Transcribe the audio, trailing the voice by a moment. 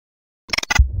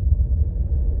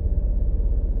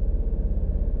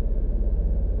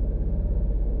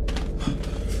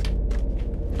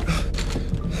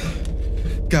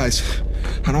guys.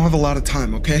 I don't have a lot of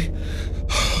time, okay?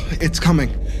 It's coming.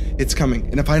 It's coming.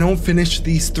 And if I don't finish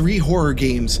these 3 horror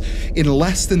games in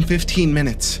less than 15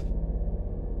 minutes,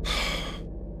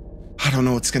 I don't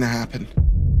know what's gonna happen.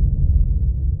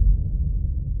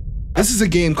 This is a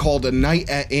game called A Night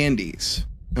at Andy's.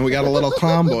 And we got a little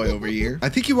clown boy over here. I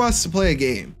think he wants to play a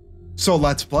game. So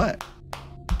let's play.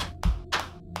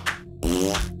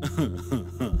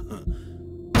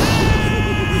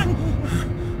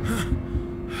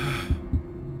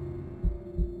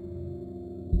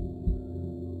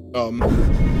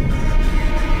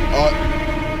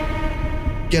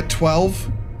 Get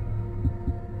 12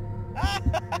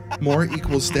 more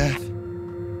equals death.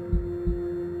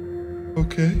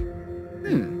 Okay.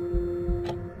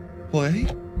 Play?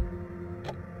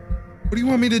 What do you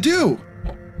want me to do?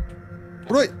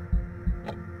 What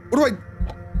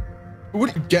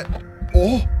do you get?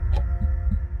 Oh.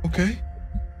 Okay.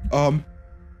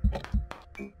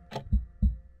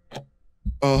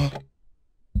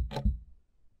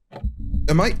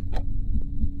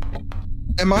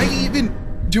 Am I even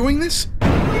doing this?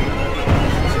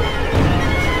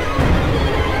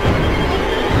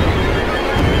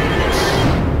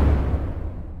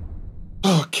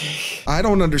 Okay. I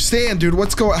don't understand, dude.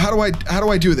 What's going? How do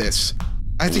I do this?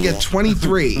 I have to get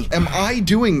 23. Am I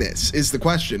doing this? Is the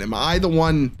question. Am I the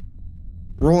one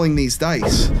rolling these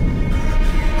dice?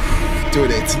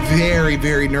 Dude, it's very,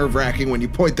 very nerve-wracking when you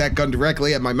point that gun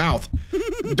directly at my mouth.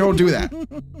 Don't do that.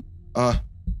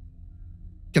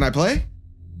 Can I play?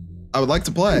 I would like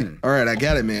to play. All right, I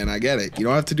get it, man. I get it. You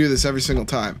don't have to do this every single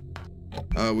time.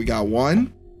 We got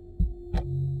 1.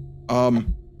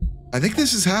 I think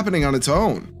this is happening on its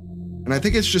own. And I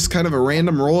think it's just kind of a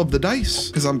random roll of the dice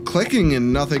because I'm clicking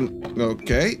and nothing.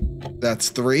 Okay, that's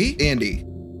 3. Andy,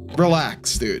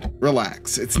 relax, dude,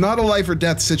 relax. It's not a life or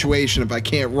death situation if I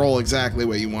can't roll exactly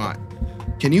what you want.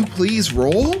 Can you please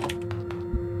roll?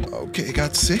 Okay,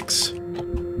 got 6.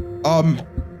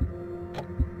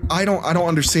 I don't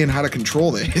understand how to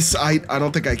control this. I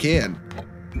don't think I can.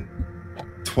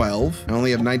 12. I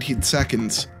only have 19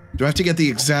 seconds. Do I have to get the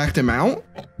exact amount?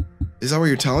 Is that what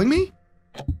you're telling me?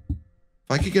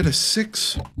 If I could get a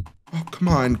 6. Oh, come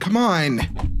on, come on.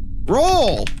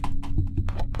 Roll!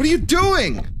 What are you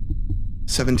doing?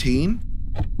 17?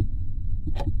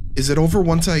 Is it over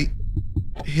once I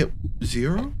hit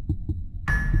 0?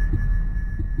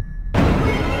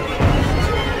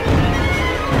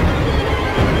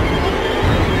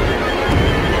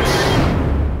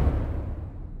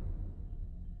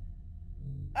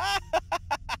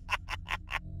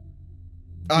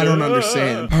 I don't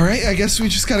understand. All right, I guess we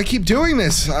just gotta keep doing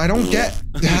this. I don't get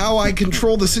how I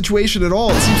control the situation at all.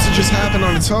 It seems to just happen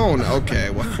on its own.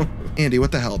 Okay, well, Andy,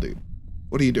 what the hell, dude?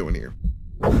 What are you doing here?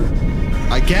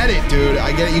 I get it, dude.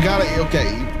 I get it. You gotta,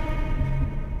 okay.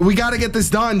 We gotta get this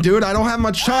done, dude. I don't have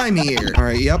much time here. All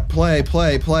right, yep, play.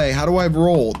 How do I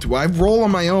roll? Do I roll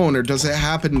on my own or does it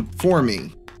happen for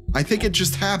me? I think it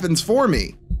just happens for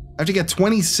me. I have to get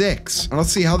 26. I don't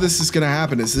see how this is gonna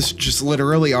happen. Is this just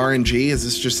literally RNG? Is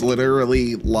this just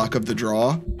literally luck of the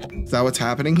draw? Is that what's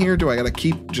happening here? Do I gotta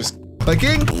keep just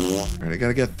clicking? All right, I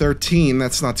gotta get 13.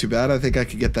 That's not too bad. I think I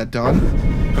could get that done.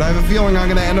 But I have a feeling I'm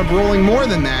gonna end up rolling more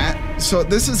than that. So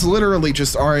this is literally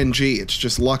just RNG. It's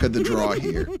just luck of the draw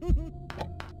here.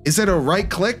 Is it a right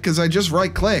click? Because I just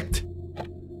right clicked.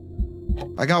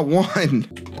 I got 1.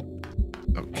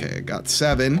 Okay, I got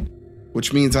 7.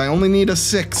 Which means I only need a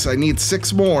 6. I need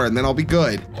 6 more and then I'll be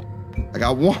good. I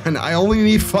got 1. I only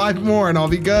need 5 more and I'll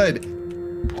be good.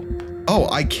 Oh,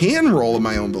 I can roll of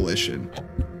my own volition.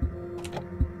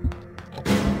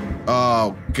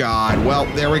 Oh God, well,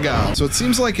 there we go. So it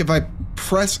seems like if I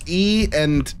press E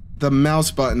and the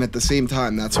mouse button at the same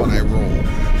time, that's when I roll.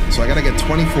 So I gotta get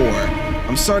 24.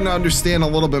 I'm starting to understand a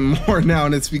little bit more now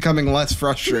and it's becoming less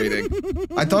frustrating.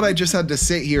 I thought I just had to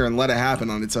sit here and let it happen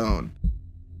on its own.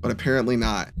 But apparently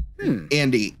not.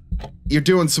 Andy, you're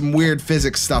doing some weird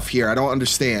physics stuff here. I don't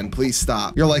understand. Please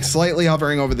stop. You're like slightly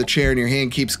hovering over the chair and your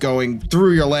hand keeps going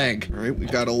through your leg. All right, we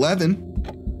got 11.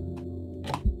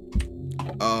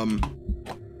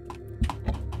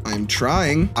 I'm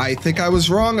trying. I think I was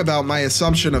wrong about my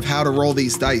assumption of how to roll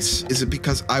these dice. Is it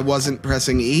because I wasn't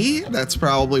pressing E? That's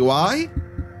probably why.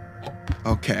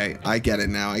 Okay, I get it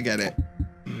now. I get it.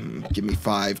 Give me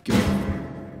 5. Give me...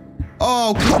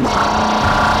 Oh, come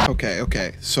on.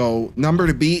 Okay. So number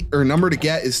to beat or number to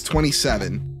get is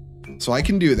 27. So I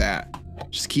can do that.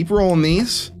 Just keep rolling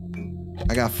these.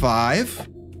 I got 5.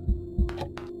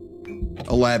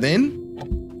 11.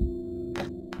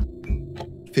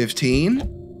 15.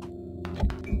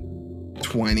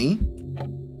 20.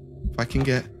 If I can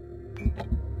get...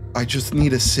 I just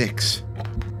need a 6.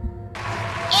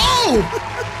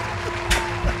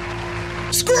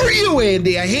 Screw you,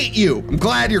 Andy. I hate you. I'm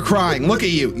glad you're crying. Look at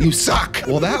you. You suck.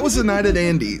 Well, that was a night at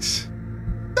Andy's.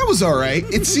 That was all right.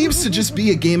 It seems to just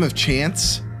be a game of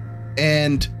chance,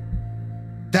 and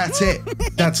that's it.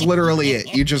 That's literally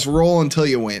it. You just roll until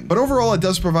you win. But overall, it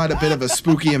does provide a bit of a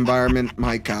spooky environment.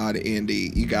 My God,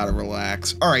 Andy, you gotta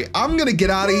relax. All right, I'm gonna get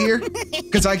out of here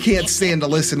because I can't stand to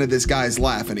listen to this guy's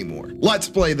laugh anymore. Let's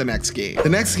play the next game. The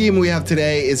next game we have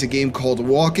today is a game called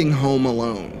Walking Home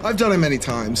Alone. I've done it many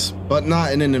times, but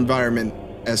not in an environment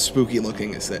as spooky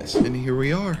looking as this. And here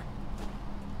we are.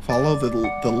 Follow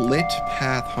the lit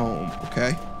path home,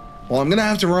 okay? Well, I'm gonna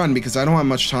have to run because I don't have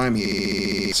much time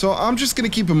here. So I'm just gonna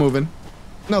keep it moving.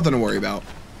 Nothing to worry about.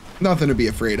 Nothing to be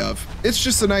afraid of. It's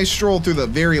just a nice stroll through the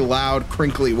very loud,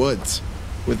 crinkly woods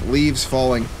with leaves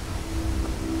falling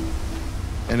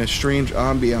and a strange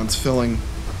ambiance filling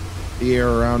the air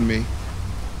around me.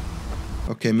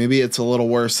 Okay, maybe it's a little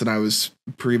worse than I was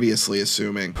previously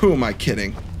assuming. Who am I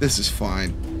kidding? This is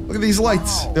fine. Look at these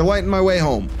lights. They're lighting my way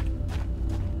home.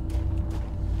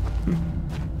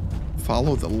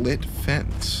 Follow the lit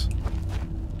fence.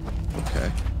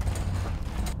 Okay.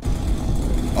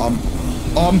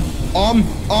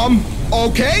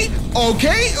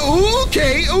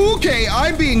 Okay.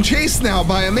 I'm being chased now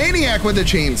by a maniac with a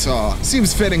chainsaw.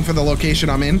 Seems fitting for the location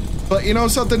I'm in. But you know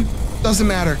something? Doesn't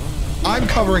matter. I'm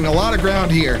covering a lot of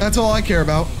ground here. That's all I care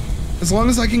about. As long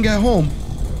as I can get home,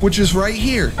 which is right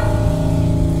here.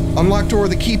 Unlock door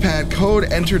with the keypad, code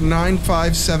entered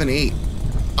 9578.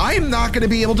 I am not going to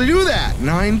be able to do that.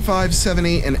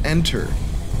 9578 and enter.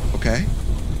 Okay.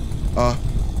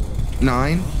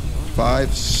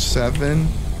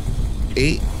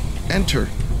 9578 enter.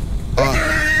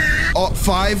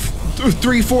 5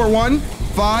 3 4 1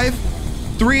 5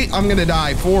 3. I'm gonna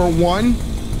die. 4 1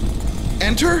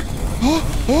 enter.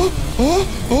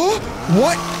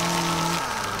 What?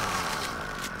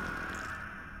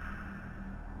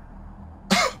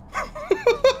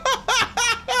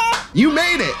 You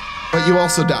made it, but you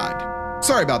also died.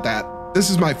 Sorry about that. This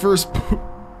is my first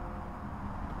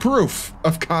proof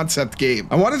of concept game.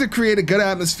 I wanted to create a good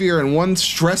atmosphere in one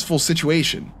stressful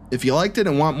situation. If you liked it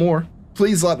and want more,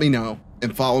 please let me know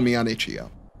and follow me on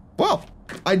Itch.io. Well,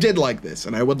 I did like this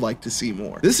and I would like to see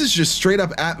more. This is just straight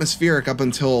up atmospheric up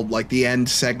until like the end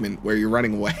segment where you're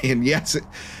running away. And yes,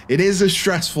 it is a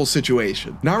stressful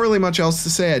situation. Not really much else to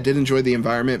say. I did enjoy the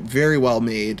environment, very well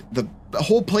made. The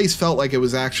whole place felt like it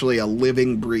was actually a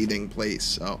living, breathing place.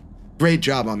 So great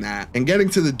job on that. And getting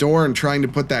to the door and trying to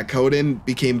put that code in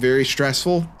became very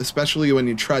stressful, especially when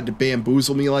you tried to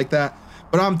bamboozle me like that.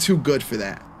 But I'm too good for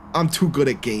that. I'm too good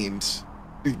at games.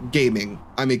 Gaming.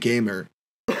 I'm a gamer.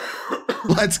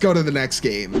 Let's go to the next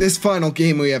game. This final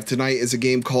game we have tonight is a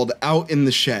game called Out in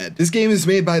the Shed. This game is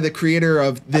made by the creator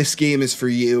of This Game Is For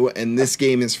You and This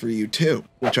Game Is For You Too,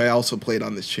 which I also played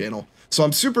on this channel. So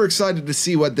I'm super excited to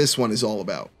see what this one is all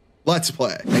about. Let's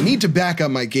play. I need to back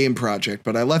up my game project,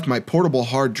 but I left my portable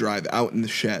hard drive out in the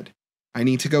shed. I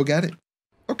need to go get it.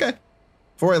 Okay.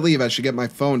 Before I leave, I should get my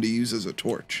phone to use as a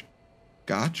torch.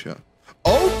 Gotcha.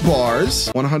 Oat bars.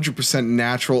 100%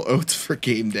 natural oats for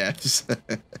game devs.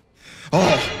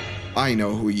 Oh, I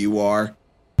know who you are.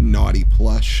 Naughty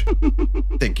plush.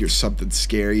 Think you're something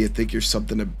scary? You think you're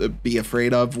something to be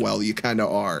afraid of? Well, you kind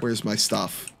of are. Where's my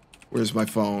stuff? Where's my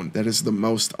phone? That is the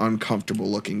most uncomfortable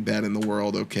looking bed in the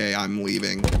world. Okay, I'm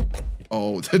leaving.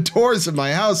 Oh, the doors of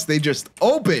my house, they just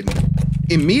open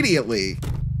immediately.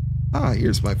 Ah,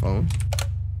 here's my phone.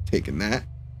 Taking that.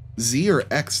 Z or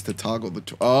X to toggle the...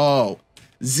 Oh,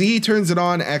 Z turns it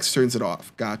on, X turns it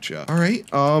off. Gotcha. All right,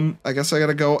 I guess I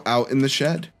gotta go out in the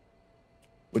shed.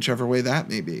 Whichever way that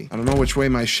may be. I don't know which way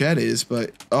my shed is,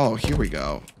 but... Oh, here we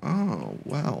go. Oh,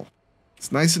 well.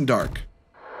 It's nice and dark.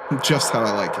 Just how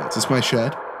I like it. Is this my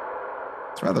shed?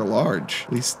 It's rather large,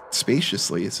 at least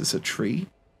spaciously. Is this a tree?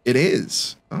 It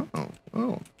is. Oh.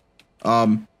 How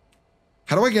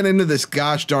do I get into this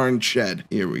gosh darn shed?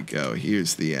 Here we go.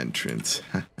 Here's the entrance.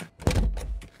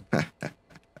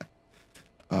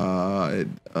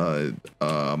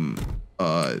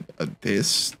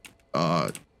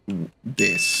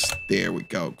 This. There we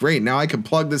go. Great. Now I can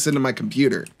plug this into my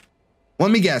computer. Let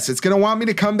me guess. It's gonna want me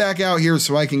to come back out here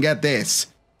so I can get this.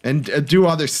 And do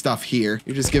other stuff here.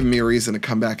 You're just giving me a reason to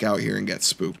come back out here and get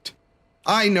spooked.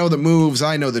 I know the moves.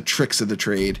 I know the tricks of the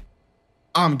trade.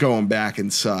 I'm going back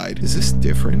inside. Is this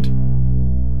different?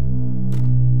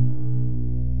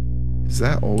 Is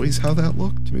that always how that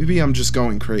looked? Maybe I'm just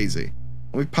going crazy.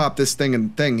 Let me pop this thing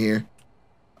and thing here.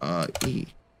 E.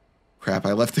 Crap,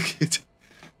 I left the kid.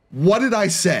 What did I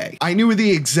say? I knew the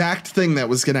exact thing that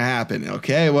was gonna happen.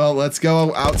 Okay, well, let's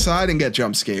go outside and get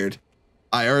jump scared.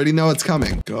 I already know it's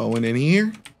coming. Going in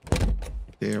here.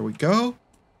 There we go.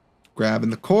 Grabbing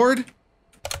the cord,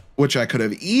 which I could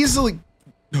have easily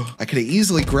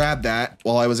grabbed that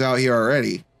while I was out here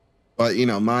already. But, you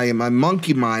know, my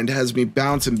monkey mind has me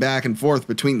bouncing back and forth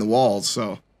between the walls,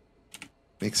 so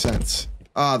makes sense.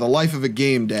 Ah, the life of a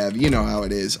game dev. You know how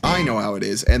it is. I know how it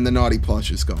is. And the naughty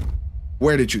plush is gone.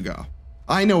 Where did you go?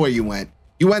 I know where you went.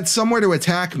 You went somewhere to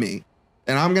attack me,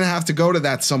 and I'm gonna have to go to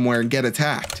that somewhere and get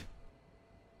attacked.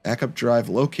 Backup drive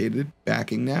located.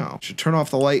 Backing now. Should turn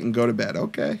off the light and go to bed.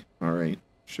 Okay. All right.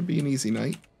 Should be an easy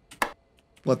night.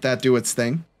 Let that do its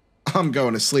thing. I'm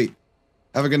going to sleep.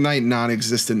 Have a good night,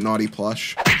 non-existent naughty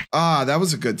plush. Ah, that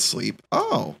was a good sleep.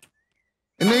 Oh.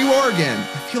 And there you are again.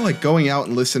 I feel like going out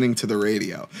and listening to the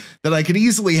radio that I could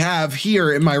easily have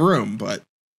here in my room, but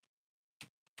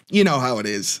you know how it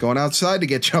is. Going outside to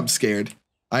get jump scared.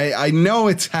 I know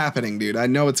it's happening, dude. I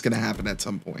know it's going to happen at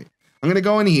some point. I'm going to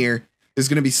go in here. There's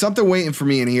going to be something waiting for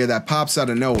me in here that pops out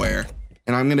of nowhere,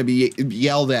 and I'm going to be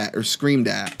yelled at or screamed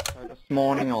at. So this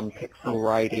morning on Pixel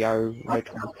Radio, we're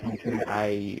talking to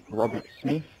a Robert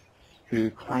Smith who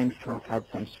claims to have had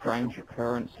some strange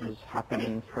occurrences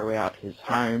happening throughout his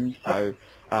home. So,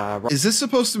 is this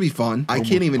supposed to be fun? I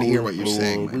can't even hear what you're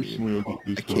saying, my dude.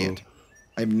 I can't.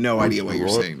 I have no idea what you're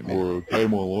saying to me.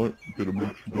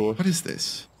 What is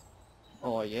this?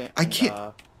 Oh yeah. I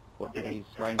can't.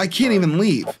 I can't even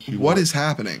leave. What is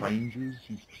happening?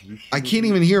 I can't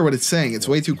even hear what it's saying. It's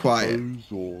way too quiet. And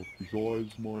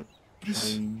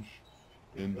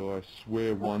I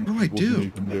swear one what do I do?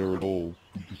 wasn't even there at all.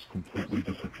 He just completely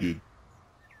disappeared.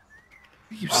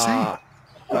 What are you saying?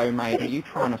 So mate, are you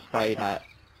trying to say that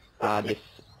this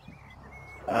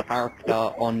character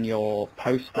on your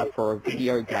poster for a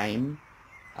video game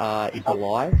is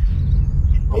alive?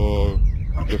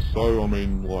 I guess so. I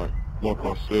mean, like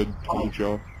I said, told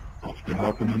you, it's been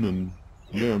happening, and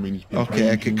yeah, I mean, he's been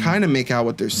okay, I could kind of make out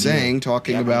what they're saying,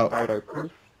 talking about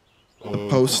the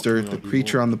poster, the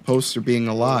creature on the poster being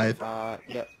alive,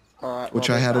 yep. Alright,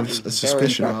 which I had a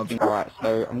suspicion of. Alright,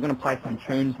 so I'm gonna play some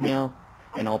tunes now,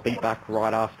 and I'll be back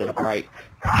right after the break.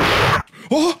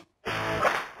 Oh!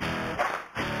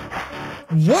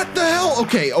 What the hell?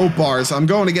 Okay, oat bars. I'm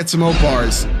going to get some oat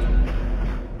bars.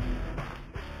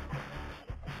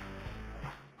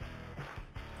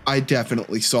 I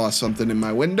definitely saw something in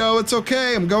my window. It's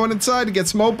okay. I'm going inside to get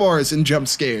some oat bars and jump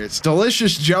scares.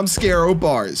 Delicious jump scare oat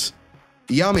bars.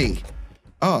 Yummy.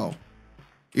 Oh,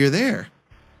 you're there.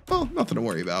 Well, nothing to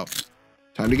worry about.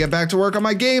 Time to get back to work on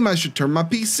my game. I should turn my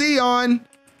PC on.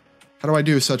 How do I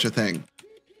do such a thing?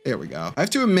 There we go. I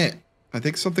have to admit, I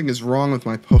think something is wrong with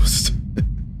my post.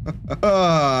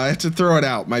 I have to throw it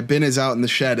out. My bin is out in the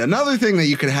shed. Another thing that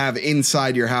you could have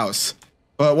inside your house.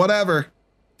 But whatever.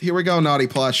 Here we go, naughty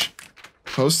plush.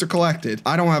 Poster collected.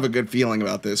 I don't have a good feeling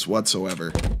about this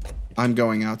whatsoever. I'm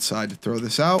going outside to throw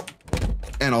this out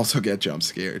and also get jump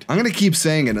scared. I'm gonna keep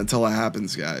saying it until it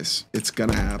happens, guys. It's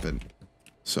gonna happen.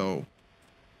 So.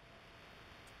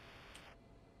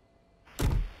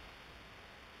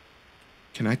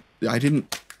 Can I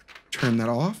didn't turn that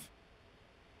off?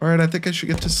 All right, I think I should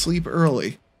get to sleep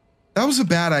early. That was a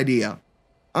bad idea.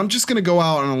 I'm just gonna go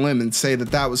out on a limb and say that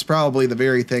that was probably the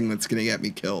very thing that's gonna get me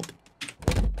killed.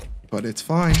 But it's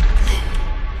fine.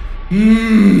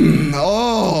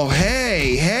 Oh, hey.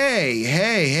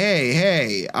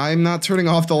 I'm not turning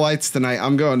off the lights tonight.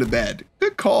 I'm going to bed.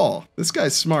 Good call. This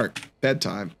guy's smart.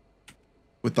 Bedtime.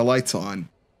 With the lights on.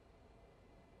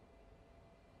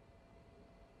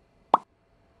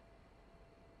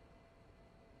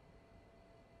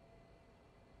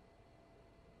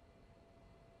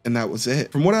 And that was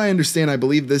it. From what I understand, I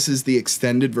believe this is the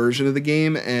extended version of the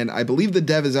game, and I believe the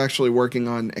dev is actually working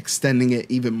on extending it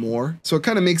even more. So it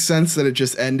kind of makes sense that it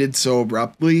just ended so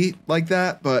abruptly like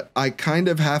that, but I kind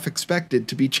of half expected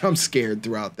to be jump scared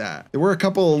throughout that. There were a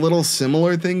couple of little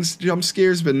similar things, jump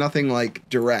scares, but nothing like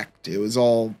direct. It was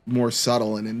all more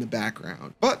subtle and in the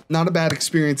background. But not a bad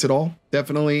experience at all.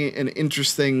 Definitely an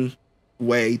interesting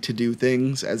way to do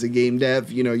things as a game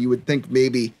dev. You know, you would think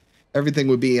maybe everything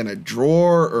would be in a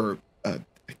drawer or a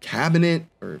cabinet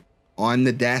or on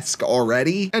the desk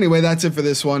already. Anyway, that's it for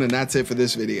this one, and that's it for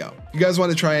this video. If you guys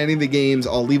want to try any of the games,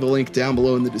 I'll leave a link down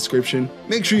below in the description.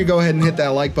 Make sure you go ahead and hit that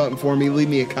like button for me, leave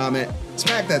me a comment,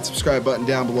 smack that subscribe button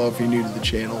down below if you're new to the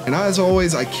channel. And as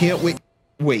always, I can't wait.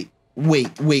 Wait.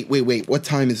 What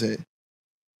time is it?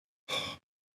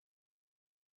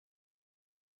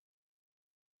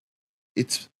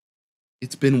 It's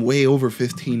been way over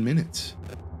 15 minutes.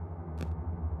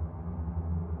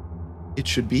 It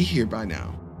should be here by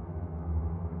now.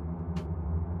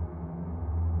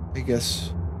 I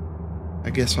guess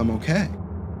I'm okay.